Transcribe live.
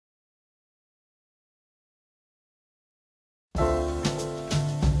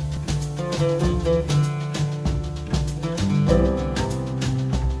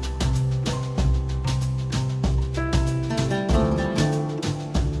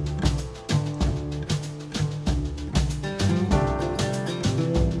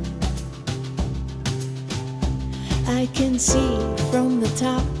see from the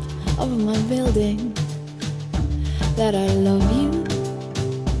top of my building that I love you.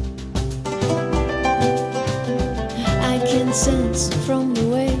 I can sense from the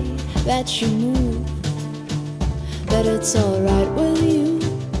way that you move that it's alright with you.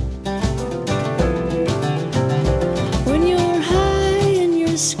 When you're high in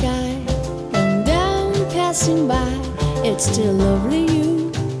your sky and down passing by, it's still lovely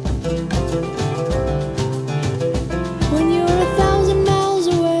you. When you're 1,000 miles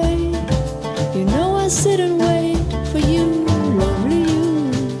away, you know I sit and wait for you, lovely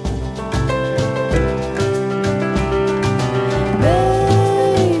you.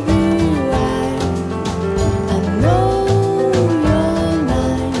 Baby, I know you're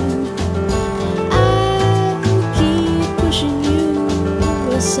mine. I keep pushing you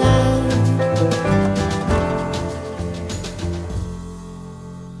aside.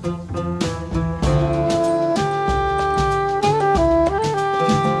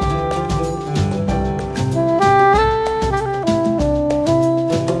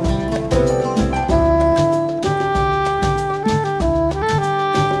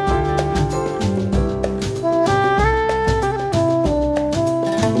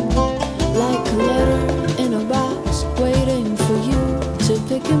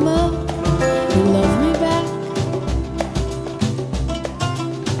 Pick him up, you love me back.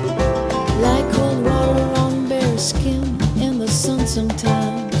 Like cold water on bare skin in the sun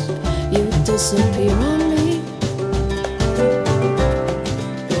sometimes. You disappear on